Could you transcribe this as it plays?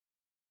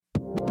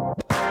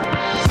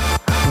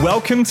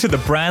Welcome to the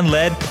Brand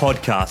Led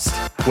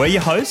Podcast. We're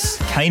your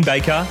hosts, Kane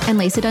Baker and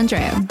Lisa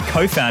D'Andrea,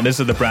 co-founders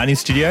of the branding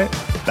studio,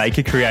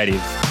 Baker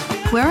Creative.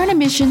 We're on a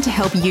mission to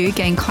help you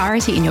gain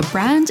clarity in your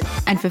brand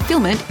and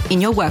fulfillment in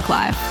your work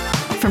life.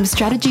 From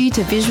strategy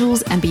to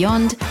visuals and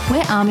beyond,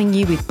 we're arming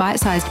you with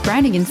bite-sized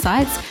branding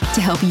insights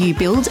to help you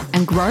build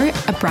and grow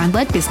a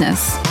brand-led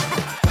business.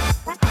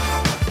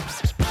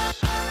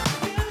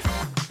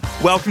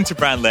 Welcome to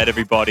Brand Led,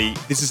 everybody.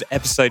 This is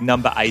episode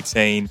number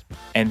 18.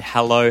 And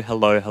hello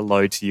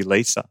to you,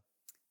 Lisa.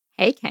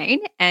 Hey,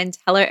 Kane, and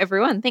hello,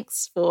 everyone.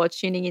 Thanks for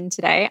tuning in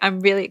today. I'm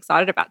really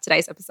excited about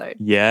today's episode.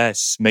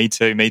 Yes, me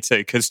too.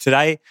 Because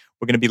today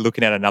we're going to be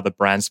looking at another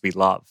brand we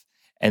love.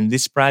 And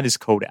this brand is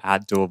called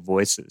Outdoor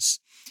Voices.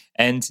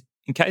 And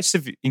in case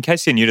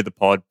you're new to the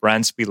pod,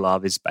 Brands We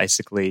Love is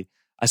basically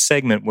a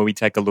segment where we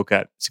take a look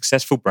at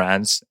successful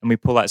brands and we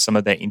pull out some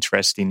of their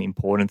interesting,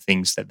 important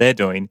things that they're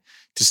doing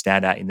to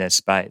stand out in their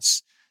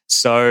space.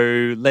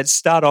 So let's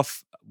start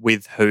off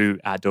with who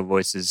Outdoor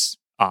Voices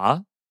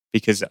are,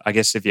 because I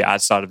guess if you're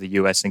outside of the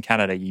US and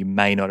Canada, you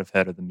may not have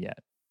heard of them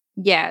yet.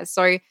 Yeah,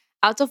 so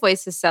Outdoor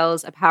Voices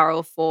sells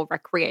apparel for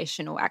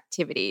recreational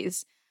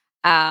activities.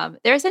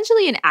 They're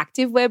essentially an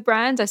activewear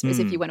brand, I suppose,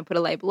 if you want to put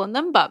a label on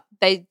them, but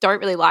they don't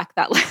really like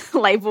that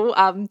label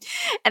and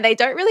they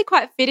don't really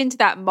quite fit into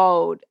that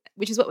mold,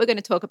 which is what we're going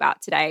to talk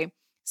about today.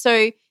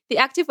 So the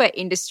activewear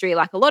industry,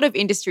 like a lot of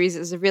industries,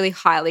 is a really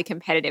highly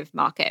competitive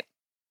market.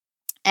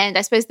 And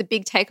I suppose the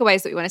big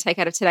takeaways that we want to take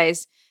out of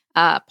today's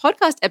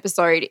podcast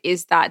episode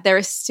is that there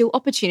are still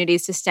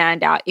opportunities to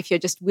stand out if you're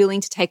just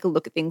willing to take a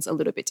look at things a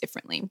little bit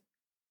differently.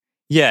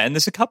 Yeah, and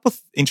there's a couple of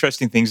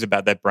interesting things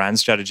about their brand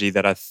strategy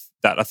that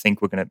I think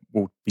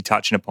we'll be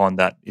touching upon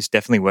that is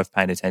definitely worth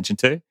paying attention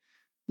to.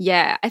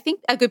 Yeah, I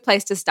think a good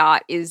place to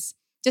start is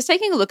just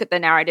taking a look at the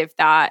narrative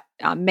that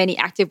many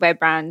activewear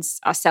brands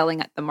are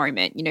selling at the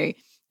moment. You know,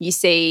 you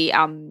see,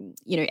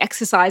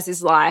 exercise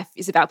is life.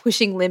 It's about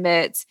pushing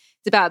limits.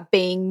 It's about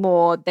being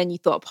more than you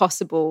thought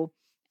possible.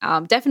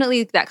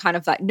 Definitely that kind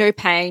of like no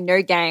pain,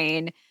 no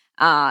gain.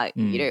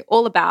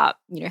 All about,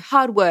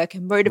 hard work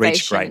and motivation.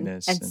 Reach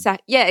greatness.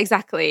 Yeah,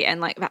 exactly. And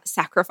like about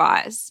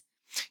sacrifice.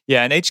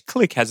 Yeah, and each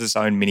clique has its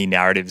own mini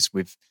narratives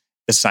with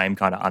the same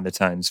kind of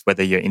undertones,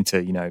 whether you're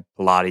into,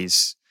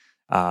 Pilates,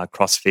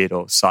 CrossFit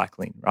or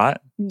cycling, right?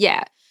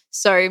 Yeah.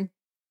 So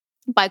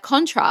by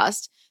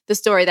contrast, the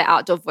story that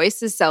Outdoor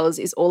Voices sells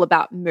is all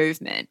about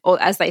movement,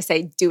 or as they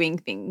say, doing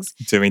things.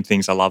 Doing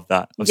things, I love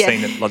that. I've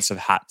seen lots of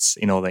hats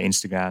in all their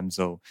Instagrams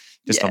or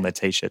just on their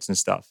T-shirts and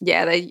stuff.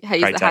 Yeah, they use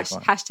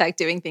the hashtag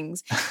doing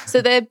things.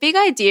 So their big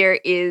idea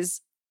is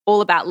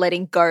all about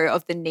letting go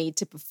of the need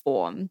to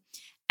perform.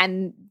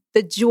 And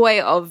the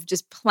joy of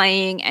just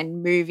playing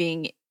and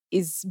moving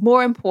is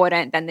more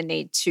important than the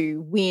need to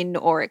win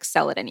or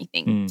excel at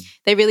anything.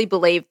 They really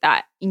believe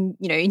that in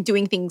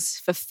doing things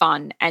for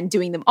fun and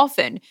doing them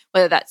often,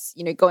 whether that's,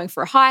 going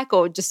for a hike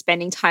or just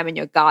spending time in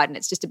your garden,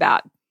 it's just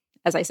about,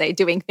 as I say,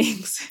 doing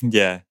things.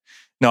 Yeah.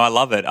 No, I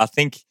love it. I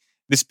think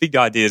this big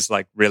idea is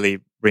like really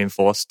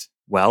reinforced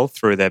well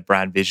through their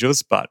brand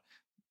visuals, but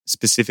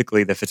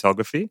specifically the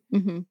photography.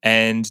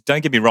 And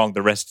don't get me wrong,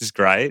 the rest is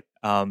great.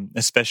 A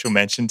special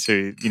mention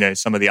to,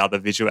 some of the other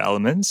visual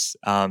elements,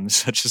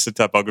 such as the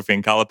typography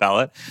and color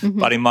palette.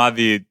 But in my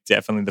view,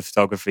 definitely the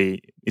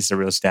photography is the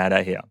real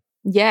standout here.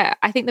 Yeah,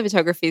 I think the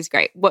photography is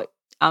great. What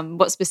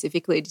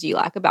specifically did you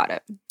like about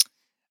it?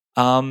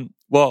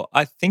 Well,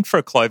 I think for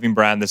a clothing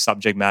brand, the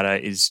subject matter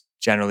is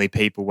generally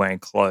people wearing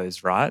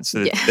clothes, right?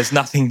 So there's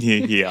nothing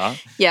new here.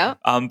 Yeah.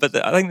 But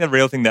I think the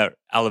real thing that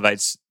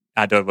elevates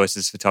Outdoor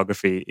Voices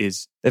photography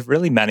is they've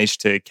really managed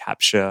to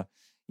capture,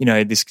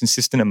 this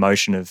consistent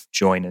emotion of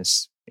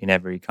joyness in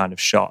every kind of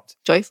shot.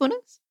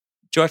 Joyfulness,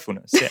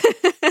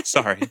 yeah.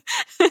 Sorry.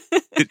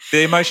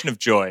 The emotion of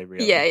joy,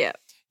 really. Yeah.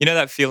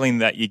 That feeling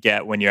that you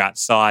get when you're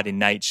outside in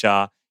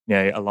nature,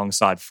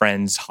 alongside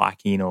friends,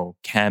 hiking or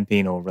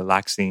camping or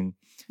relaxing.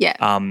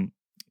 Yeah.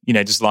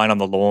 Just lying on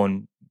the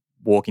lawn,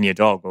 walking your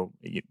dog or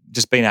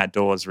just being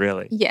outdoors,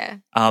 really. Yeah.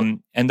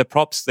 And the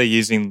props they're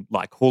using,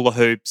 like hula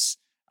hoops,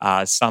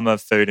 summer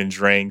food and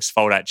drinks,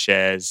 fold-out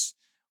chairs.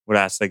 What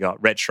else they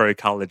got? Retro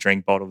colour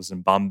drink bottles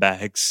and bum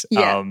bags.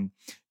 Yeah.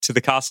 To the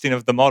casting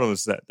of the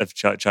models that they've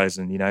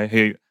chosen,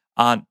 who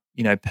aren't,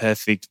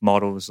 perfect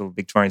models or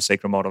Victorian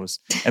Secret models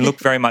and look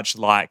very much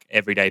like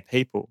everyday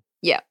people.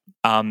 Yeah.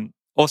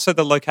 Also,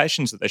 the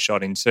locations that they're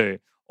shot in too.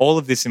 All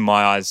of this, in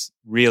my eyes,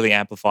 really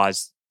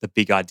amplifies the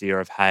big idea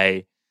of,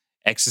 hey,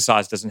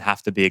 exercise doesn't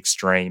have to be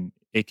extreme.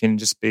 It can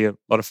just be a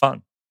lot of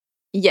fun.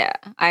 Yeah,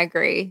 I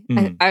agree.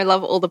 I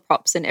love all the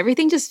props and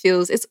everything just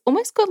feels, it's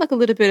almost got like a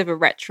little bit of a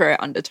retro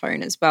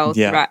undertone as well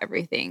throughout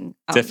everything.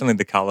 Definitely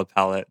the colour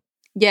palette.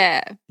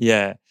 Yeah.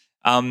 Yeah.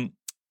 And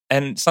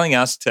something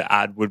else to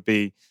add would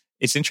be,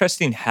 it's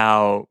interesting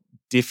how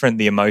different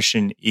the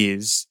emotion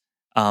is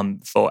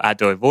for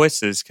Outdoor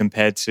Voices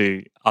compared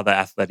to other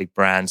athletic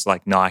brands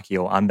like Nike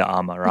or Under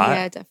Armour, right?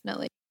 Yeah,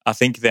 definitely. I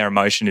think their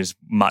emotion is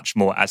much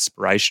more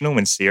aspirational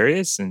and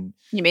serious. And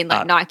you mean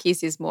like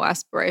Nike's is more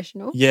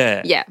aspirational?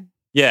 Yeah. Yeah.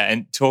 Yeah,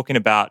 and talking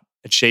about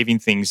achieving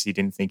things you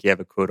didn't think you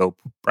ever could, or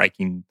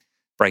breaking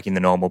the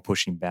norm, or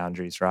pushing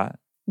boundaries, right?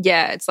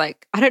 Yeah, it's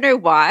like, I don't know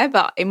why,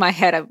 but in my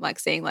head I'm like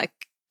seeing like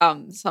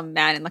some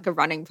man in like a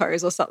running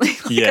pose or something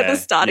like at the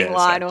starting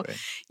line,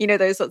 exactly. or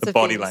those sorts of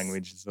body things.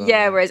 language as well.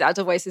 Yeah, whereas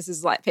Outdoor Voices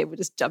is like people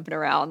just jumping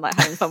around, like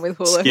having fun with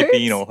hula hoops.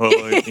 Skipping or hula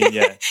hooping,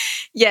 yeah.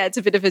 Yeah, it's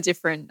a bit of a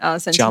different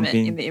sentiment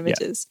Jumping, in the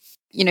images.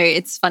 You know,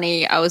 it's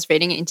funny, I was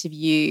reading an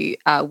interview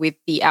with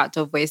the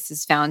Outdoor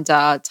Voices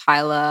founder,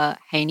 Tyler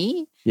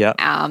Haney,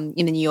 in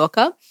the New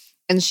Yorker,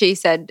 and she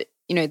said,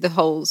 you know, the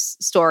whole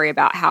story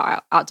about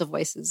how Outdoor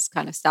Voices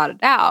kind of started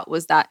out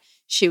was that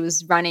she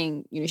was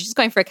running, you know, she's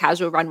going for a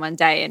casual run one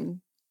day and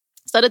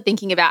started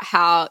thinking about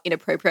how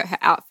inappropriate her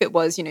outfit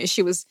was. You know,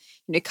 she was,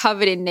 you know,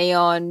 covered in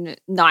neon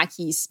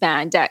Nike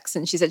spandex,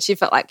 and she said she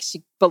felt like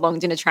she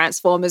belonged in a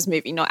Transformers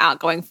movie, not out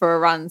going for a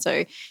run.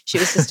 So she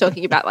was just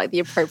talking about like the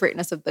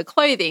appropriateness of the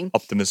clothing.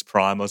 Optimus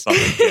Prime or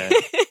something, yeah.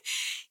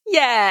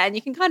 Yeah, and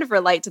you can kind of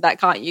relate to that,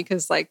 can't you?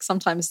 Because like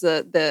sometimes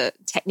the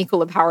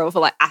technical apparel for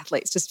like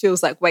athletes just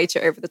feels like way too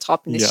over the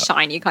top in this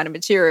shiny kind of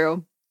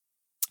material.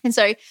 And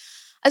so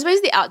I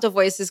suppose the Outdoor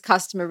Voices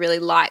customer really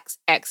likes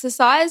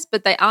exercise,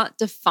 but they aren't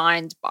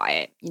defined by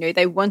it. You know,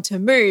 they want to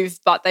move,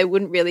 but they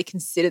wouldn't really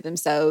consider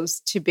themselves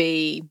to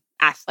be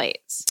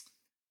athletes.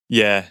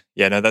 Yeah,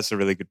 no, that's a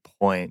really good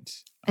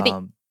point.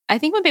 I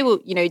think when people,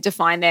 you know,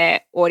 define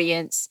their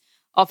audience,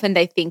 often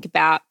they think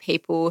about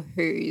people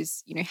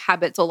whose, you know,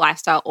 habits or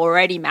lifestyle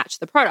already match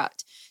the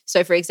product.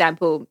 So, for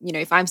example, you know,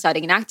 if I'm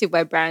starting an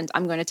activewear brand,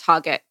 I'm going to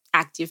target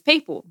active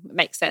people. It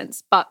makes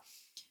sense. But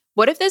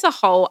what if there's a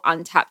whole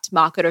untapped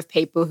market of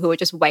people who are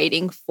just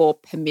waiting for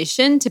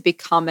permission to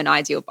become an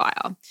ideal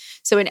buyer?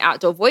 So in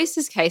Outdoor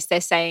Voices case, they're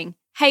saying,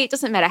 hey, it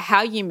doesn't matter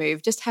how you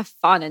move, just have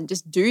fun and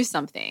just do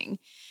something.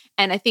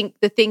 And I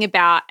think the thing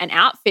about an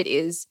outfit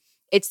is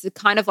it's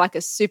kind of like a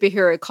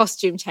superhero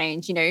costume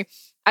change. You know,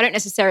 I don't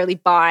necessarily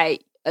buy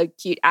a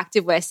cute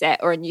activewear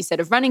set or a new set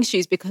of running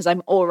shoes because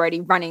I'm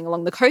already running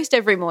along the coast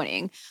every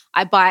morning.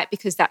 I buy it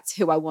because that's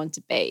who I want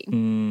to be.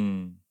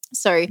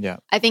 So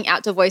I think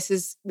Outdoor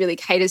Voices really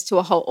caters to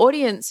a whole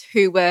audience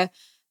who were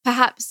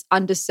perhaps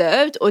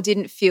underserved or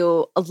didn't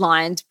feel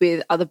aligned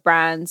with other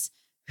brands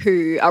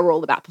who are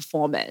all about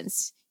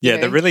performance. Yeah,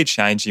 they're really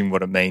changing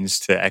what it means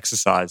to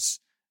exercise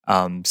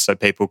so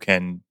people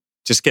can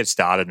just get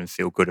started and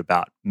feel good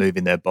about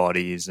moving their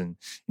bodies, and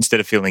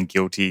instead of feeling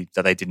guilty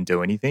that they didn't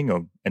do anything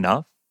or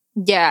enough.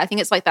 Yeah, I think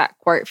it's like that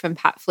quote from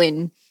Pat Flynn,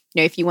 you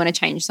know, if you want to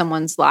change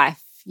someone's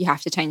life, you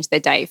have to change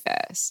their day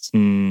first.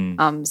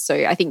 So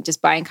I think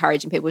just by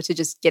encouraging people to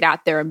just get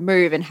out there and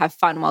move and have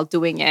fun while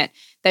doing it,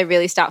 they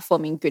really start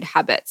forming good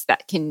habits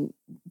that can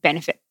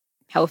benefit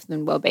health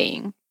and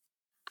well-being.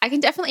 I can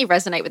definitely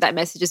resonate with that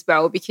message as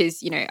well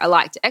because, you know, I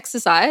like to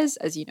exercise,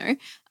 as you know,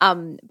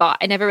 but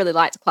I never really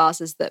liked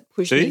classes that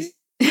pushed me.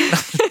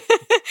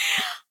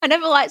 I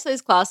never liked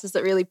those classes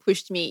that really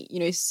pushed me, you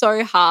know,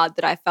 so hard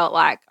that I felt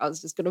like I was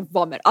just going to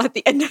vomit at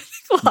the end of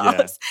the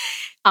class.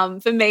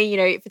 For me, you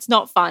know, if it's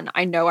not fun,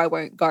 I know I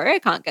won't go. I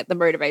can't get the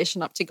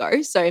motivation up to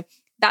go. So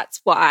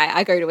that's why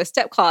I go to a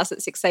step class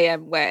at 6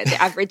 a.m. where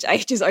the average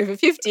age is over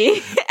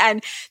 50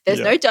 and there's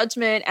no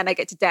judgment and I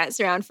get to dance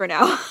around for an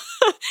hour.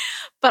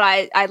 But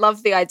I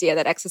love the idea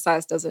that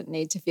exercise doesn't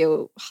need to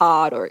feel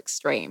hard or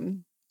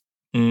extreme.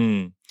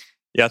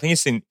 Yeah, I think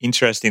it's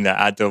interesting that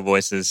Outdoor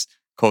Voices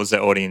calls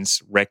their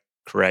audience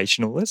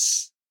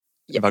recreationalists.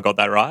 Have I got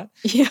that right?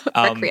 Yeah,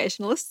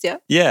 recreationalists, yeah.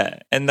 Yeah,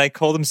 and they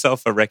call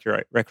themselves a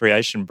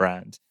recreation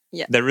brand.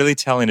 Yeah. They're really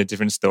telling a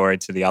different story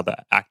to the other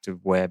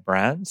activewear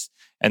brands,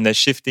 and they're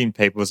shifting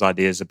people's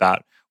ideas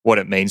about what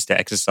it means to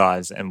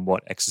exercise and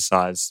what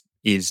exercise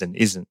is and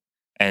isn't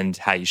and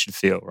how you should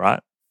feel,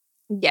 right?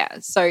 Yeah,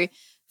 so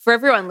for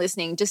everyone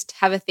listening, just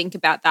have a think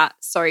about that.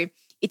 So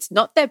it's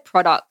not their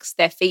products,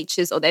 their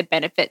features or their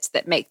benefits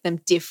that make them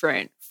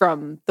different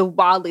from the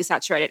wildly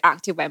saturated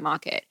activewear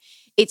market.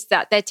 It's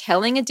that they're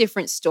telling a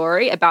different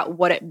story about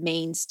what it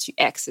means to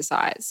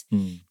exercise.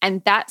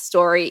 And that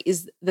story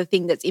is the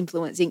thing that's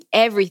influencing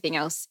everything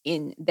else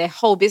in their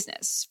whole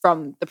business,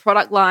 from the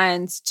product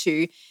lines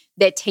to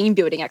their team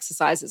building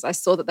exercises. I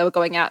saw that they were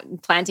going out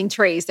and planting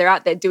trees. They're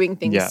out there doing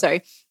things. Yeah. So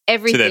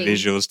everything. To their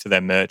visuals, to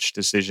their merch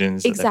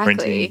decisions that they're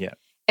printing. Yeah.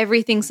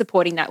 Everything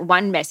supporting that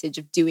one message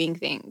of doing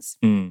things.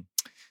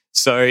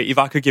 So if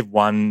I could give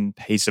one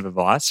piece of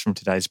advice from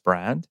today's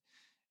brand,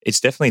 it's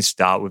definitely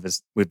start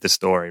with the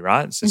story,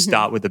 right? So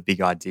start with a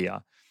big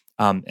idea.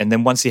 And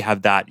then once you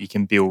have that, you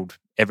can build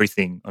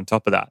everything on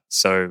top of that.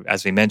 So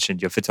as we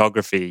mentioned, your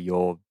photography,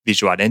 your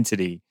visual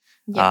identity.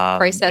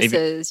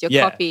 Processes, your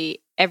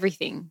copy,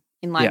 everything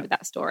in line with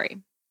that story.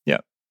 Yeah.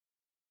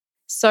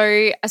 So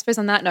I suppose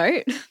on that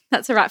note,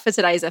 that's a wrap for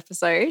today's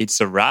episode. It's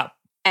a wrap.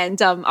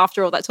 And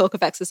after all that talk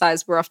of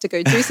exercise, we're off to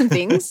go do some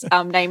things,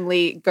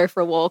 namely go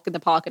for a walk in the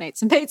park and eat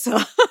some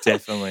pizza.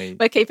 Definitely.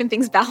 We're keeping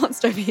things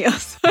balanced over here.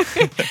 So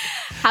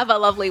have a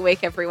lovely week,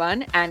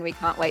 everyone. And we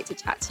can't wait to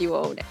chat to you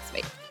all next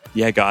week.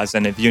 Yeah, guys.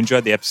 And if you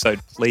enjoyed the episode,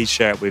 please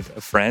share it with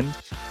a friend.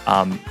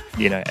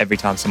 Every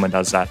time someone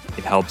does that,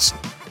 it helps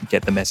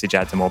get the message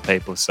out to more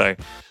people. So,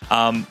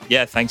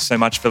 thanks so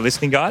much for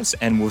listening, guys,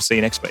 and we'll see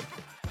you next week.